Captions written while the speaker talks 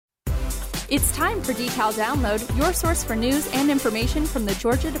It's time for Decal Download, your source for news and information from the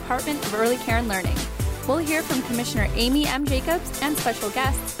Georgia Department of Early Care and Learning. We'll hear from Commissioner Amy M. Jacobs and special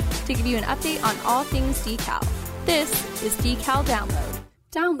guests to give you an update on all things Decal. This is Decal Download.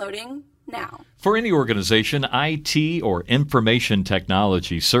 Downloading now. For any organization, IT or information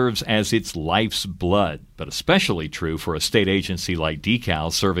technology serves as its life's blood, but especially true for a state agency like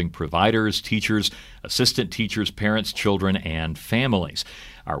Decal, serving providers, teachers, assistant teachers, parents, children, and families.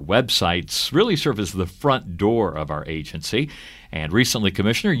 Our websites really serve as the front door of our agency. And recently,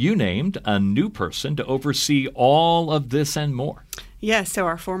 Commissioner, you named a new person to oversee all of this and more. Yes, so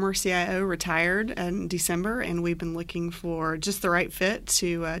our former CIO retired in December, and we've been looking for just the right fit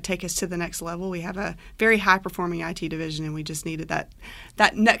to take us to the next level. We have a very high-performing IT division, and we just needed that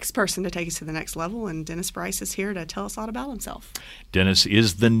next person to take us to the next level, and Dennis Bryce is here to tell us all about himself. Dennis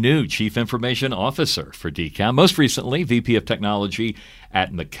is the new Chief Information Officer for Decal, most recently VP of Technology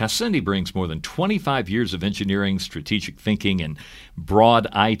at McKesson. He brings more than 25 years of engineering, strategic thinking, and broad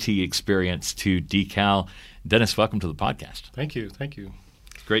IT experience to Decal. Dennis, welcome to the podcast. Thank you.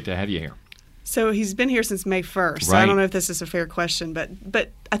 It's great to have you here. So he's been here since May 1st. So Right. I don't know if this is a fair question,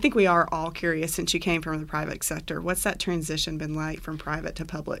 but I think we are all curious since you came from the private sector. What's that transition been like from private to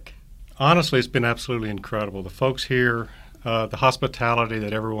public? Honestly, it's been absolutely incredible. The folks here, the hospitality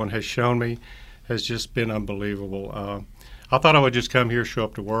that everyone has shown me has just been unbelievable. I thought I would just come here, show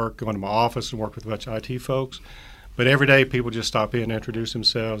up to work, go into my office and work with a bunch of IT folks. But every day people just stop in and introduce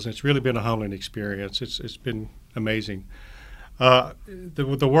themselves. It's really been a humbling experience. It's been amazing.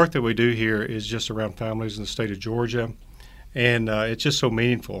 The work that we do here is just around families in the state of Georgia. And it's just so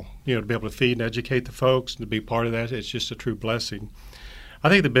meaningful, to be able to feed and educate the folks and to be part of that. It's just a true blessing. I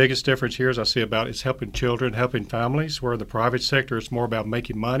think the biggest difference here, as I see about it, is helping children, helping families, where in the private sector it's more about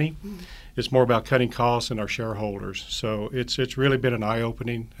making money. It's more about cutting costs and our shareholders. So it's really been an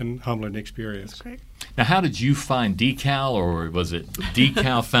eye-opening and humbling experience. That's great. Now, how did you find Decal, or was it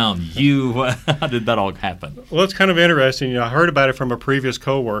Decal found you? How did that all happen? Well, it's kind of interesting. I heard about it from a previous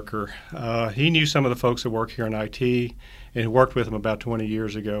coworker. He knew some of the folks that work here in IT and worked with him about 20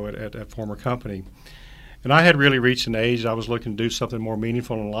 years ago at a former company. And I had really reached an age I was looking to do something more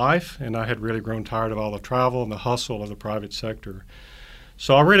meaningful in life, and I had really grown tired of all the travel and the hustle of the private sector.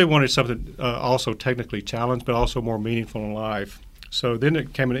 So I really wanted something also technically challenged, but also more meaningful in life. So then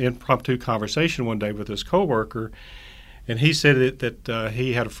it came an impromptu conversation one day with this coworker, and he said that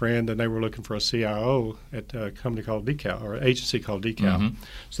he had a friend and they were looking for a CIO at a company called Decal, or an agency called Decal. Mm-hmm.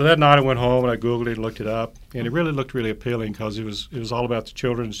 So that night I went home and I Googled it and looked it up, and it really looked really appealing because it was all about the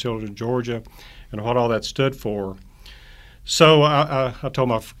children in Georgia and what all that stood for. So I told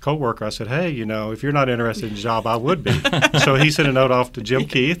my coworker, I said, hey, if you're not interested in the job, I would be. So he sent a note off to Jim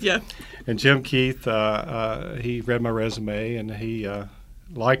Keith. Yeah. And Jim Keith, he read my resume and he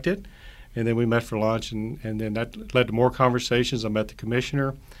liked it. And then we met for lunch, and then that led to more conversations. I met the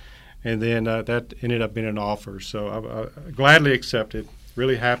commissioner, and then that ended up being an offer. So I gladly accepted,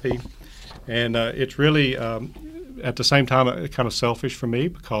 really happy. And it's really, at the same time, kind of selfish for me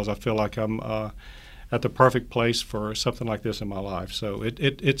because I feel like I'm at the perfect place for something like this in my life. So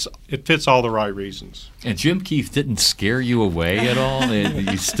it fits all the right reasons. And Jim Keith didn't scare you away at all?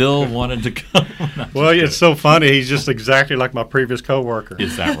 You still wanted to come? Well, it's so funny. He's just exactly like my previous coworker.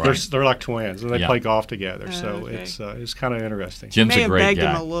 Is that right? They're like twins, and they play golf together. So okay. it's kind of interesting. Jim's a great guy. May have begged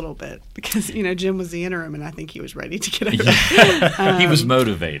him a little bit because, Jim was the interim, and I think he was ready to get over. He was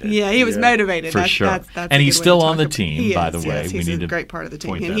motivated. Yeah, he was motivated. For sure. That's and he's still on the team, by the way. Yes, he's a great part of the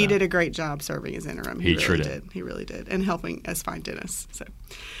team. And he did a great job serving as interim. He really did. He really did. And helping us find Dennis.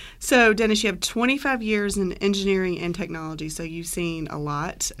 So, Dennis, you have 25 years in engineering and technology, so you've seen a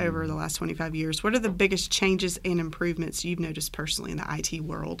lot over the last 25 years. What are the biggest changes and improvements you've noticed personally in the IT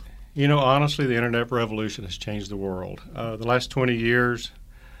world? Honestly, the Internet revolution has changed the world. The last 20 years,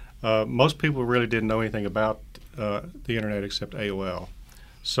 most people really didn't know anything about the Internet except AOL.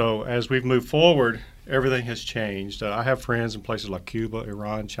 So as we've moved forward, everything has changed. I have friends in places like Cuba,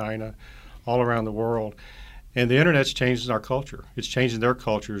 Iran, China, all around the world. And the Internet's changing our culture. It's changing their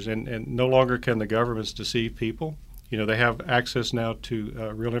cultures, and no longer can the governments deceive people. They have access now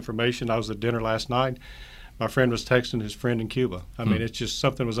to real information. I was at dinner last night. My friend was texting his friend in Cuba. I mean, it's just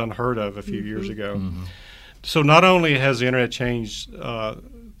something was unheard of a few years ago. Mm-hmm. So not only has the Internet changed the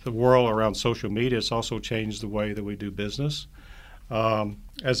world around social media, it's also changed the way that we do business.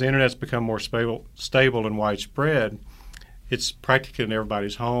 As the Internet's become more stable and widespread, it's practically in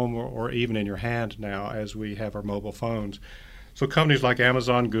everybody's home or even in your hand now as we have our mobile phones. So companies like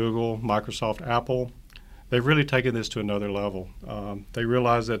Amazon, Google, Microsoft, Apple, they've really taken this to another level. They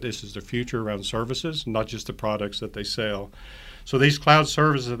realize that this is the future around services, not just the products that they sell. So these cloud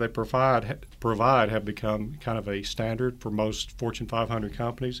services that they provide have become kind of a standard for most Fortune 500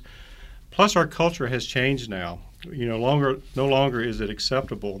 companies. Plus, our culture has changed now. No longer is it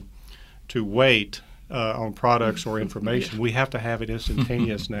acceptable to wait on products or information. We have to have it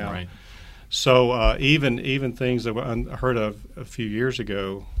instantaneous now. Right. So even things that were unheard of a few years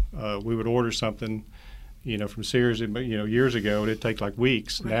ago, we would order something, from Sears, years ago, it'd take like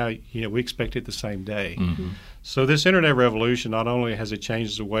weeks. Right. Now, we expect it the same day. Mm-hmm. So this internet revolution, not only has it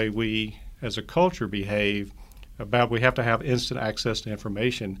changed the way we as a culture behave we have to have instant access to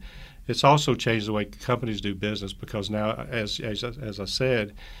information, it's also changed the way companies do business, because now, as I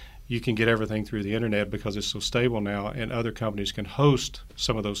said, you can get everything through the internet because it's so stable now, and other companies can host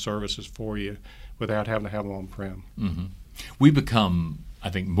some of those services for you without having to have them on-prem. Mm-hmm. We become, I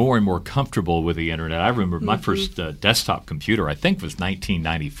think, more and more comfortable with the internet. I remember my first desktop computer, I think, was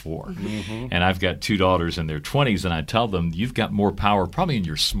 1994. Mm-hmm. And I've got two daughters in their 20s, and I tell them, you've got more power probably in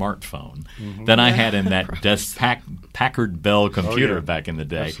your smartphone than I had in that Packard Bell computer back in the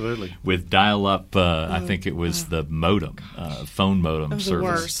day. Absolutely. With dial-up, I think it was the modem, phone modem service. The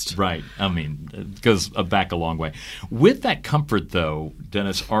worst. Right. I mean, it goes back a long way. With that comfort, though,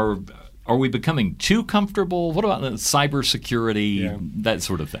 Dennis, are we becoming too comfortable? What about cybersecurity, that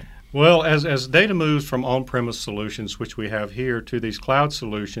sort of thing? Well, as data moves from on-premise solutions, which we have here, to these cloud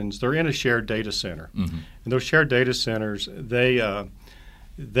solutions, they're in a shared data center. Mm-hmm. And those shared data centers, they are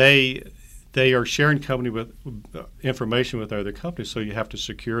sharing company with information with other companies, so you have to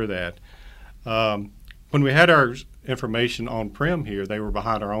secure that. When we had our information on-prem here, they were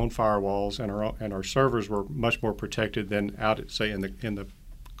behind our own firewalls, and our servers were much more protected than out, say, in the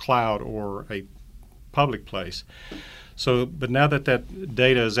cloud or a public place. So, but now that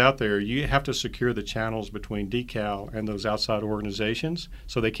data is out there, you have to secure the channels between Decal and those outside organizations,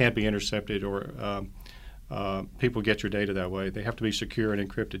 so they can't be intercepted or people get your data that way. They have to be secure and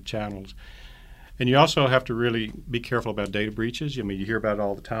encrypted channels. And you also have to really be careful about data breaches. I mean, you hear about it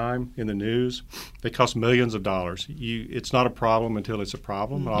all the time in the news. They cost millions of dollars. It's not a problem until it's a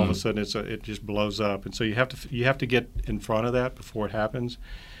problem, and all of a sudden it just blows up. And so you have to get in front of that before it happens.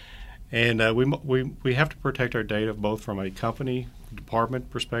 And we have to protect our data both from a company department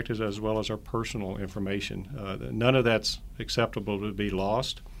perspective as well as our personal information. None of that's acceptable to be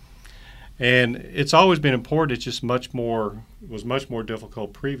lost. And it's always been important. It's just was much more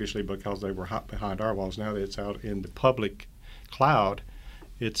difficult previously because they were behind our walls. Now that it's out in the public cloud,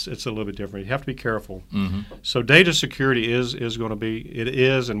 it's a little bit different. You have to be careful. Mm-hmm. So data security is going to be, it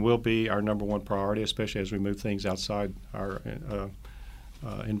is and will be our number one priority, especially as we move things outside our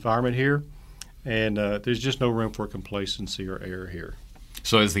environment here. And there's just no room for complacency or error here.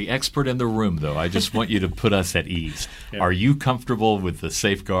 So as the expert in the room, though, I just want you to put us at ease. Yeah. Are you comfortable with the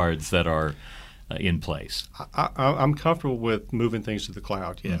safeguards that are in place? I'm comfortable with moving things to the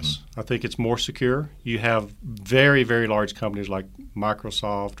cloud, yes. Mm-hmm. I think it's more secure. You have very, very large companies like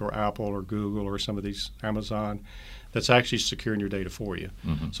Microsoft or Apple or Google or some of these, Amazon, that's actually securing your data for you.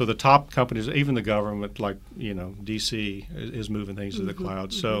 Mm-hmm. So the top companies, even the government like, DC is moving things to the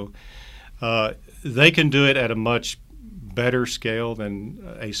cloud. Mm-hmm. So they can do it at a much better scale than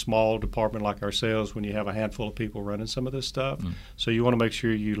a small department like ourselves when you have a handful of people running some of this stuff. Mm. So you want to make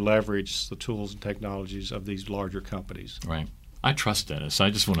sure you leverage the tools and technologies of these larger companies. Right. I trust Dennis. I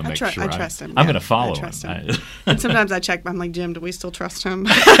just want to make sure. I trust him. I'm going to follow him. And sometimes I check. I'm like, Jim, do we still trust him?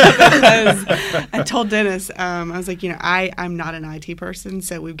 Because I told Dennis, I was like, I'm not an IT person,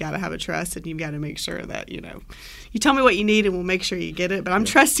 so we've got to have a trust, and you've got to make sure that you tell me what you need, and we'll make sure you get it. But I'm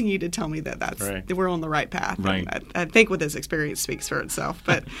trusting you to tell me that we're on the right path. Right. And I think with his experience speaks for itself.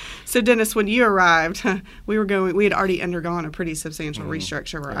 But so Dennis, when you arrived, we had already undergone a pretty substantial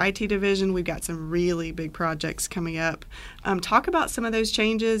restructure of our IT division. We've got some really big projects coming up. Talk about some of those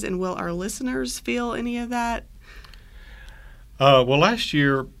changes, and will our listeners feel any of that? Well, last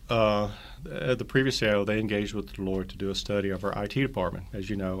year, the previous CIO, they engaged with Deloitte to do a study of our IT department, as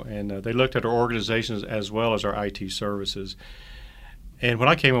you know, and they looked at our organizations as well as our IT services. And when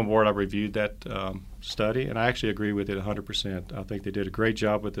I came on board, I reviewed that study, and I actually agree with it 100%. I think they did a great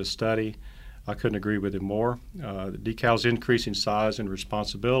job with this study. I couldn't agree with it more. Decal's increasing size and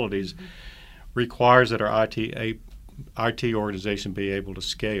responsibilities requires that our IT organization be able to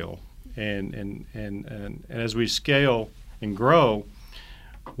scale, and as we scale and grow,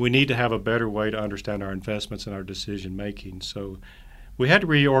 we need to have a better way to understand our investments and our decision making. So we had to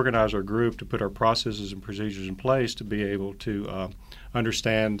reorganize our group to put our processes and procedures in place to be able to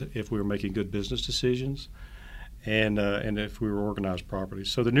understand if we were making good business decisions and if we were organized properly.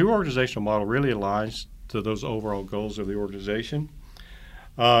 So the new organizational model really aligns to those overall goals of the organization.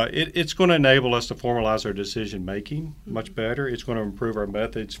 It's going to enable us to formalize our decision making much better. It's going to improve our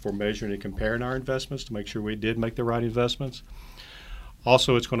methods for measuring and comparing our investments to make sure we did make the right investments.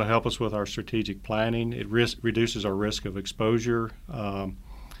 Also, it's going to help us with our strategic planning. It reduces our risk of exposure.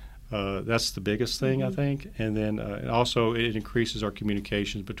 That's the biggest thing, I think. And then also it increases our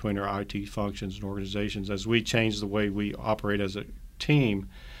communications between our IT functions and organizations. As we change the way we operate as a team,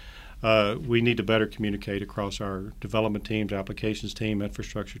 we need to better communicate across our development teams, applications team,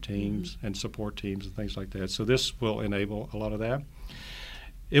 infrastructure teams, and support teams and things like that. So this will enable a lot of that.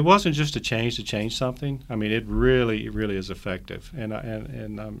 It wasn't just a change to change something. I mean, it really is effective, and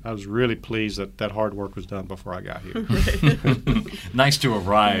I was really pleased that hard work was done before I got here. Nice to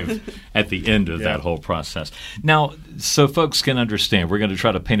arrive at the end of that whole process. Now, so folks can understand, we're going to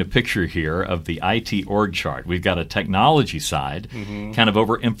try to paint a picture here of the IT org chart. We've got a technology side, kind of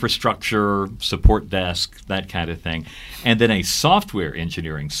over infrastructure, support desk, that kind of thing, and then a software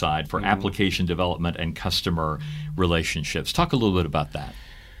engineering side for application development and customer relationships. Talk a little bit about that.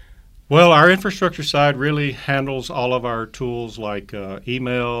 Well, our infrastructure side really handles all of our tools like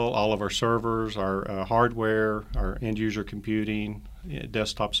email, all of our servers, our hardware, our end-user computing,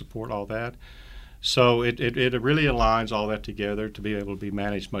 desktop support, all that. So it really aligns all that together to be able to be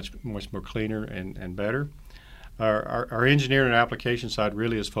managed much more cleaner and better. Our engineering and application side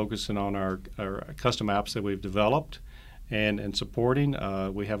really is focusing on our custom apps that we've developed and supporting.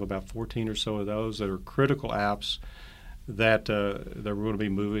 We have about 14 or so of those that are critical apps that we're going to be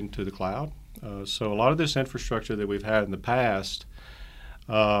moving to the cloud. So a lot of this infrastructure that we've had in the past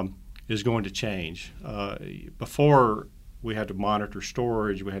is going to change. Before, we had to monitor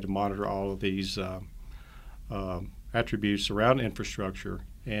storage. We had to monitor all of these attributes around infrastructure.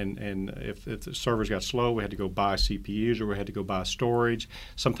 And if the servers got slow, we had to go buy CPUs or we had to go buy storage.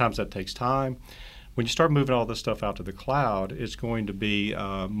 Sometimes that takes time. When you start moving all this stuff out to the cloud, it's going to be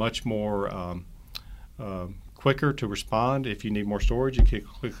much more quicker to respond. If you need more storage, you can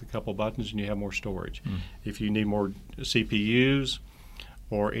click a couple buttons and you have more storage. If you need more CPUs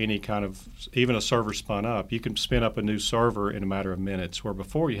or any kind of, even a server spun up, you can spin up a new server in a matter of minutes, where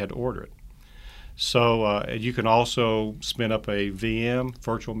before you had to order it. So you can also spin up a VM,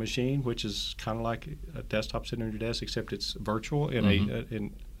 virtual machine, which is kind of like a desktop sitting on your desk, except it's virtual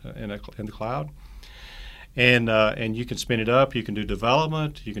in the cloud. And you can spin it up. You can do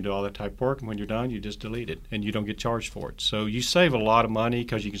development. You can do all that type of work. And when you're done, you just delete it, and you don't get charged for it. So you save a lot of money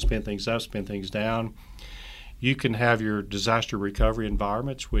because you can spin things up, spin things down. You can have your disaster recovery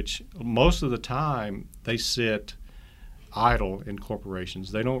environments, which most of the time they sit idle in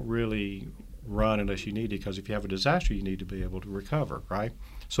corporations. They don't really run unless you need it, because if you have a disaster, you need to be able to recover, right?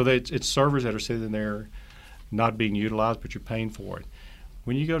 So it's servers that are sitting there not being utilized, but you're paying for it.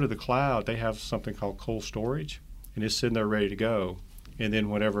 When you go to the cloud, they have something called cold storage, and it's sitting there ready to go. And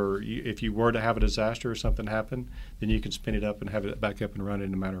then if you were to have a disaster or something happen, then you can spin it up and have it back up and running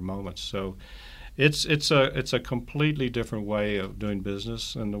in a matter of moments. So it's a completely different way of doing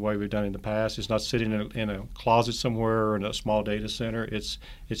business than the way we've done in the past. It's not sitting in a closet somewhere or in a small data center. It's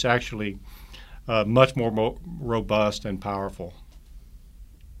actually much more robust and powerful.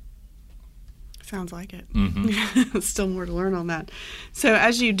 Sounds like it. Still more to learn on that. So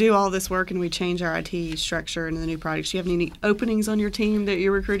as you do all this work and we change our IT structure into the new products, do you have any openings on your team that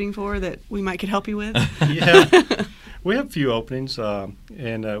you're recruiting for that we could help you with? Yeah, we have a few openings,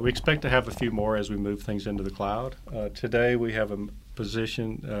 and we expect to have a few more as we move things into the cloud. Today we have a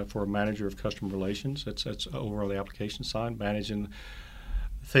position for a manager of customer relations. That's over on the application side, managing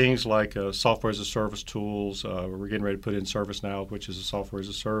things like software as a service tools. We're getting ready to put in ServiceNow, which is a software as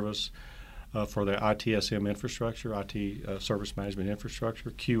a service. For the ITSM infrastructure, IT service management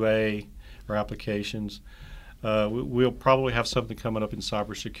infrastructure, QA, or applications. We'll probably have something coming up in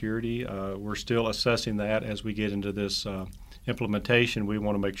cybersecurity. We're still assessing that as we get into this implementation. We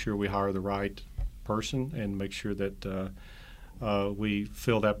want to make sure we hire the right person and make sure that we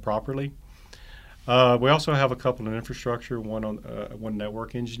fill that properly. We also have a couple in infrastructure, one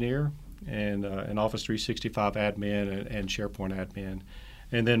network engineer, and an Office 365 admin and SharePoint admin.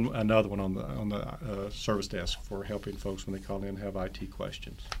 And then another one on the service desk for helping folks when they call in and have IT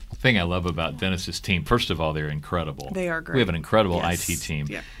questions. The thing I love about Dennis's team, first of all, they're incredible. They are great. We have an incredible IT team.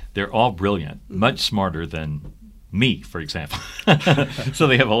 Yeah. They're all brilliant, much smarter than me, for example. So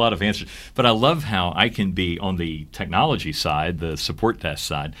they have a lot of answers. But I love how I can be on the technology side, the support desk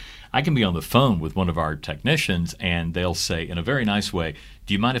side. I can be on the phone with one of our technicians, and they'll say in a very nice way,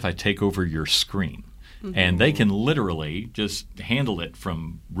 "Do you mind if I take over your screen?" And they can literally just handle it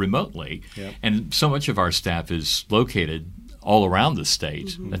from remotely. Yep. And so much of our staff is located all around the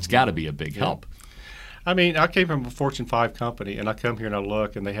state. That's got to be a big help. I mean, I came from a Fortune 5 company, and I come here and I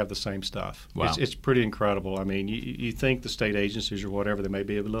look, and they have the same stuff. Wow. It's pretty incredible. I mean, you think the state agencies or whatever, they may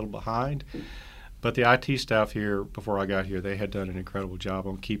be a little behind, but the IT staff here, before I got here, they had done an incredible job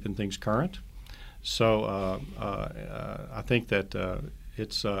on keeping things current. So I think that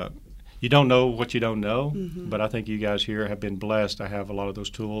it's you don't know what you don't know, but I think you guys here have been blessed to have a lot of those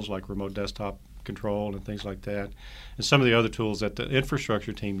tools like remote desktop control and things like that, and some of the other tools that the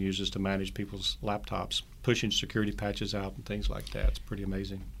infrastructure team uses to manage people's laptops, pushing security patches out and things like that. It's pretty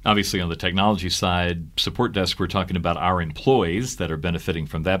amazing. Obviously, on the technology side, support desk, we're talking about our employees that are benefiting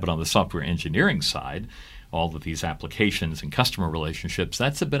from that, but on the software engineering side, all of these applications and customer relationships,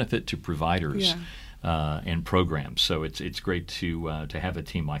 that's a benefit to providers. And programs. So it's great to have a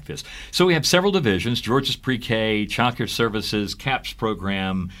team like this. So we have several divisions: Georgia's Pre-K, Child Care Services, CAPS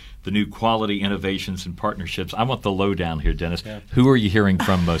program, the new Quality Innovations and Partnerships. I want the lowdown here, Dennis. Yeah. Who are you hearing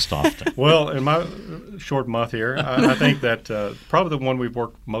from most often? Well, in my short month here, I think that probably the one we've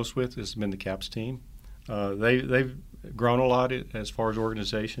worked most with has been the CAPS team. They've grown a lot as far as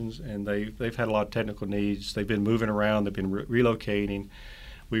organizations, and they've had a lot of technical needs. They've been moving around. They've been relocating.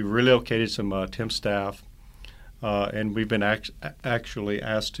 We relocated some temp staff, and we've been actually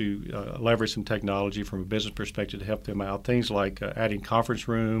asked to leverage some technology from a business perspective to help them out. Things like adding conference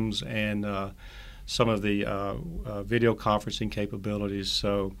rooms and some of the video conferencing capabilities.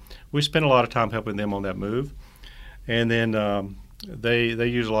 So we spent a lot of time helping them on that move. And then they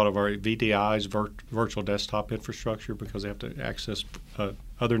use a lot of our VDIs, virtual desktop infrastructure, because they have to access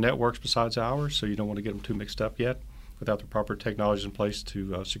other networks besides ours, so you don't want to get them too mixed up yet without the proper technologies in place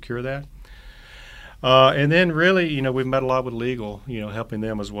to secure that. And then really, we've met a lot with legal, helping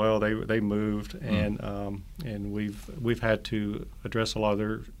them as well. They moved, and we've had to address a lot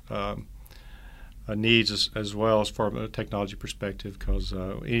of their needs as well as from a technology perspective, because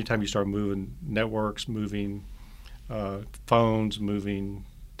anytime you start moving networks, moving phones, moving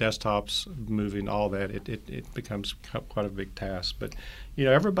desktops, moving all that, it becomes quite a big task. But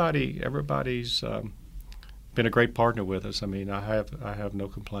everybody's been a great partner with us. I mean, I have no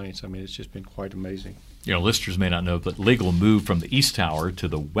complaints. I mean, it's just been quite amazing. Listeners may not know, but legal moved from the East Tower to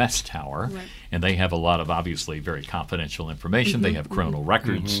the West Tower, right. And they have a lot of obviously very confidential information. They have criminal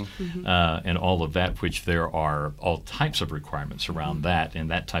records and all of that, which there are all types of requirements around that and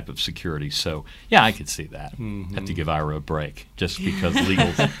that type of security. So, yeah, I could see that. Have to give Ira a break just because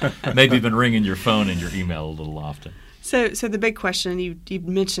legal's maybe been ringing your phone and your email a little often. So the big question, you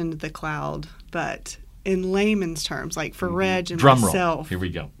mentioned the cloud, but in layman's terms, like for Reg and Drum myself, roll. Here we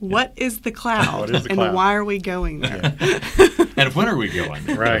go. What is the cloud? What is the cloud? And why are we going there? And when are we going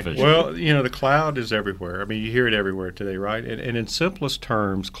there? Right. Well, the cloud is everywhere. I mean, you hear it everywhere today, right? And in simplest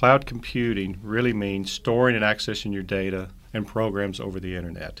terms, cloud computing really means storing and accessing your data and programs over the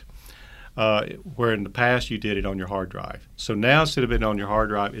internet. Where in the past you did it on your hard drive. So now instead of it on your hard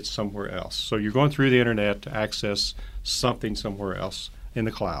drive, it's somewhere else. So you're going through the internet to access something somewhere else in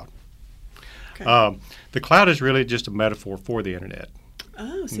the cloud. Okay. The cloud is really just a metaphor for the internet.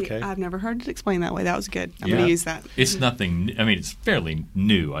 Oh, see, okay. I've never heard it explained that way. That was good. I'm going to use that. It's nothing. I mean, it's fairly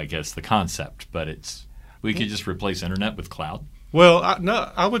new, I guess, the concept, but we could just replace internet with cloud. Well,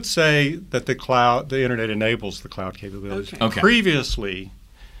 I would say that the internet enables the cloud capabilities. Okay. Previously,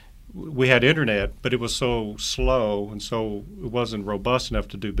 we had internet, but it was so slow and so it wasn't robust enough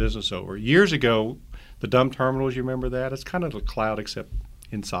to do business over. Years ago, the dumb terminals, you remember that? It's kind of the cloud except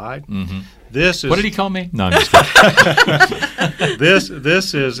inside. This is. What did he call me? No, I'm just kidding.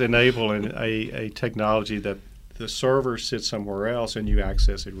 This is enabling a technology that the server sits somewhere else and you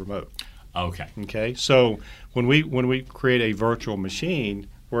access it remote. Okay. So when we create a virtual machine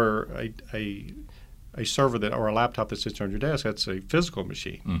where a server or a laptop that sits on your desk, that's a physical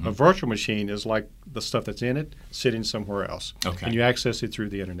machine. A virtual machine is like the stuff that's in it sitting somewhere else. Okay. And you access it through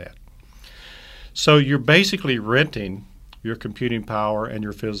the internet. So you're basically renting your computing power and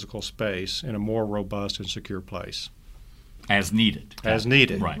your physical space in a more robust and secure place. As needed. As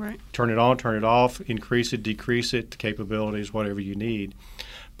needed. Right. Turn it on, turn it off, increase it, decrease it, the capabilities, whatever you need.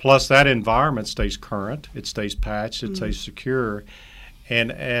 Plus that environment stays current, it stays patched, it stays secure.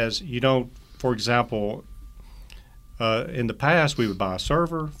 And as you don't, for example, in the past we would buy a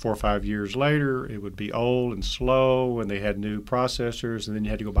server, 4 or 5 years later it would be old and slow and they had new processors and then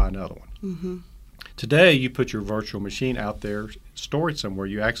you had to go buy another one. Today, you put your virtual machine out there, store it somewhere,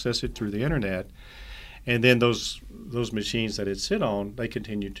 you access it through the internet, and then those machines that it sit on, they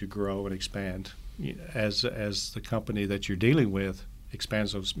continue to grow and expand as the company that you're dealing with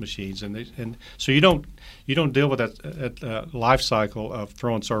expands those machines, and so you don't deal with that life cycle of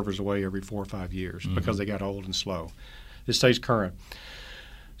throwing servers away every 4 or 5 years because they got old and slow. It stays current.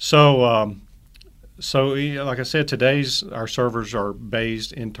 So So, like I said, our servers are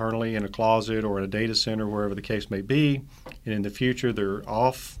based internally in a closet or in a data center, wherever the case may be. And in the future, they're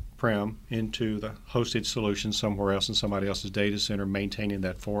off-prem into the hosted solution somewhere else in somebody else's data center, maintaining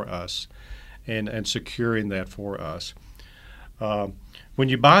that for us and securing that for us. When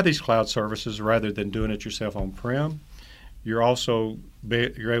you buy these cloud services, rather than doing it yourself on-prem, you're able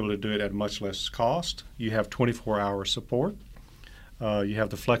to do it at much less cost. You have 24-hour support. You have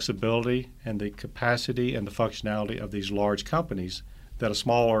the flexibility and the capacity and the functionality of these large companies that a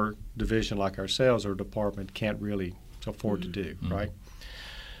smaller division like ourselves or department can't really afford to do, right?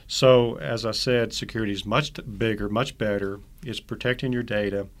 So, as I said, security is much bigger, much better. It's protecting your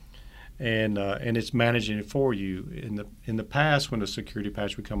data, and it's managing it for you. In the past, when a security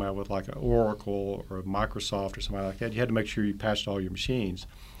patch would come out with like an Oracle or a Microsoft or something like that, you had to make sure you patched all your machines.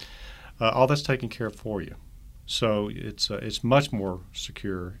 All that's taken care of for you. So it's much more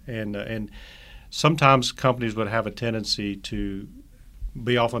secure, and sometimes companies would have a tendency to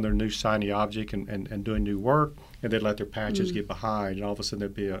be off on their new shiny object and doing new work, and they'd let their patches get behind, and all of a sudden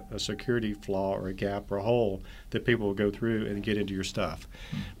there'd be a security flaw or a gap or a hole that people will go through and get into your stuff.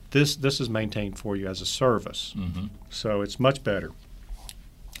 This is maintained for you as a service, so it's much better.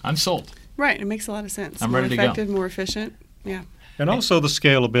 I'm sold. Right, it makes a lot of sense. I'm more ready effective, to go. More efficient, yeah. And also the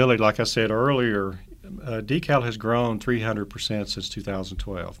scalability, like I said earlier. Decal has grown 300% since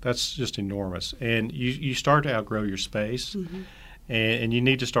 2012. That's just enormous. And you start to outgrow your space, and you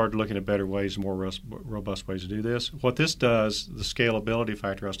need to start looking at better ways, more robust ways to do this. What this does, the scalability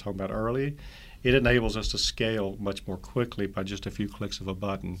factor I was talking about earlier, it enables us to scale much more quickly by just a few clicks of a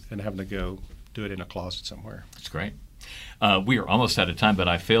button and having to go do it in a closet somewhere. That's great. We are almost out of time, but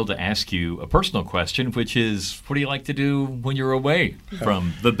I failed to ask you a personal question, which is, what do you like to do when you're away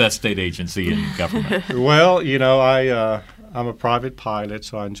from the best state agency in government? Well, I'm a private pilot,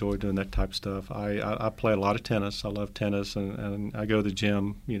 so I enjoy doing that type of stuff. I play a lot of tennis. I love tennis, and I go to the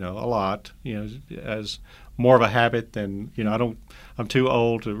gym, a lot, as more of a habit than, I'm too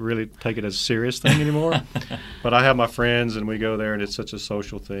old to really take it as a serious thing anymore. But I have my friends, and we go there, and it's such a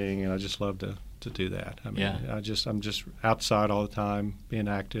social thing, and I just love to do that. I mean, I'm just outside all the time, being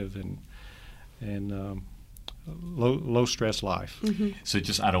active and low stress life. So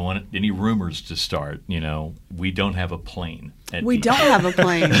I don't want any rumors to start. We don't have a plane. We don't have a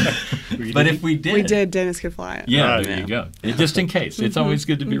plane. But if we did, Dennis could fly it. Yeah, there you go. Just in case. It's always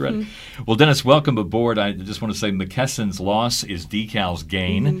good to be ready. Well, Dennis, welcome aboard. I just want to say McKesson's loss is Decal's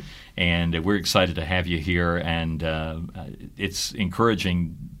gain, and we're excited to have you here. And it's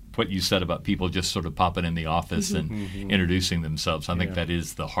encouraging what you said about people just sort of popping in the office and introducing themselves. I think that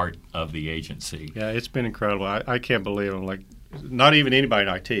is the heart of the agency. Yeah, it's been incredible. I can't believe I'm like, not even anybody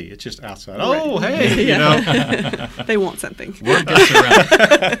in IT. It's just outside. Right. Oh, hey, They want something. Word gets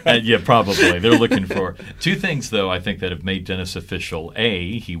around. Yeah, probably. They're looking for two things, though, I think, that have made Dennis official.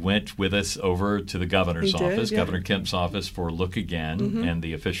 A, he went with us over to the governor's office, Governor Kemp's office, for Look Again and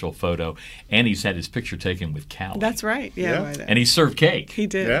the official photo. And he's had his picture taken with Callie. That's right. Yeah. And he served cake. He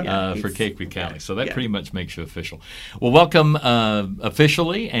did. For Cake with Callie. So that pretty much makes you official. Well, welcome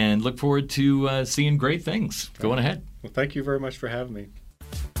officially, and look forward to seeing great things going ahead. Well, thank you very much for having me.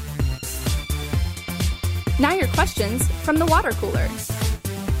 Now your questions from the water cooler.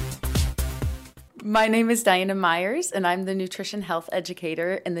 My name is Diana Myers, and I'm the Nutrition Health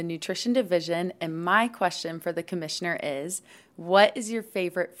Educator in the Nutrition Division, and my question for the Commissioner is, what is your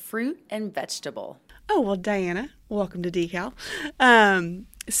favorite fruit and vegetable? Oh, well, Diana, welcome to Decal.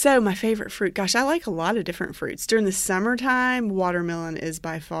 So my favorite fruit, gosh, I like a lot of different fruits. During the summertime, watermelon is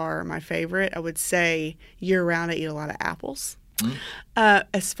by far my favorite. I would say year-round I eat a lot of apples.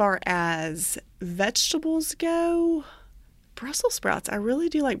 As far as vegetables go, Brussels sprouts. I really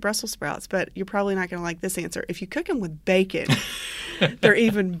do like Brussels sprouts, but you're probably not going to like this answer. If you cook them with bacon, they're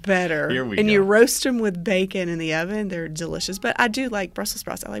even better. Here we and go. You roast them with bacon in the oven, they're delicious. But I do like Brussels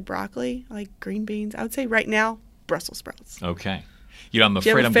sprouts. I like broccoli. I like green beans. I would say right now, Brussels sprouts. Okay. I'm afraid Do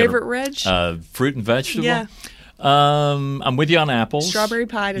you have a I'm favorite gonna, reg? Fruit and vegetable? Yeah. I'm with you on apples. Strawberry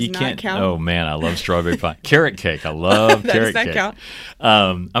pie does not count. Oh, man, I love strawberry pie. Carrot cake. I love carrot cake. Does that count?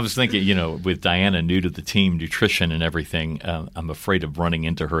 I was thinking, with Diana new to the team, nutrition and everything, I'm afraid of running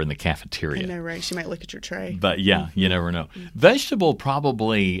into her in the cafeteria. I know, right? She might look at your tray. But, yeah, you never know. Vegetable,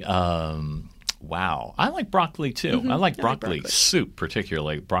 probably... Wow. I like broccoli, too. I like broccoli soup,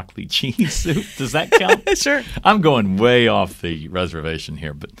 particularly broccoli cheese soup. Does that count? Sure. I'm going way off the reservation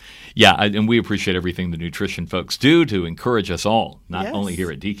here. But, yeah, and we appreciate everything the nutrition folks do to encourage us all, not only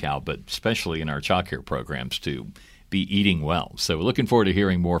here at Decal, but especially in our child care programs, to be eating well. So we're looking forward to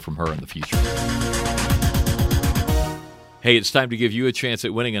hearing more from her in the future. Hey, it's time to give you a chance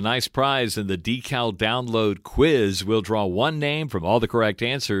at winning a nice prize in the Decal Download Quiz. We'll draw one name from all the correct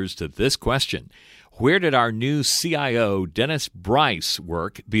answers to this question. Where did our new CIO, Dennis Bryce,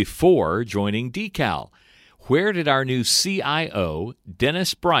 work before joining Decal? Where did our new CIO,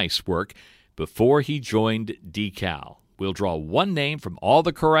 Dennis Bryce, work before he joined Decal? We'll draw one name from all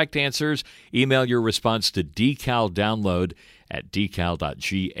the correct answers. Email your response to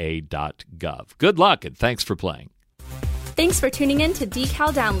decal.download@decal.ga.gov. Good luck, and thanks for playing. Thanks for tuning in to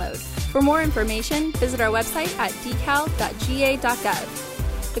Decal Download. For more information, visit our website at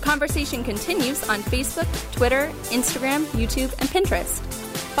decal.ga.gov. The conversation continues on Facebook, Twitter, Instagram, YouTube, and Pinterest.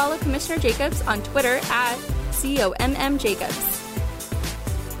 Follow Commissioner Jacobs on Twitter at COMM Jacobs.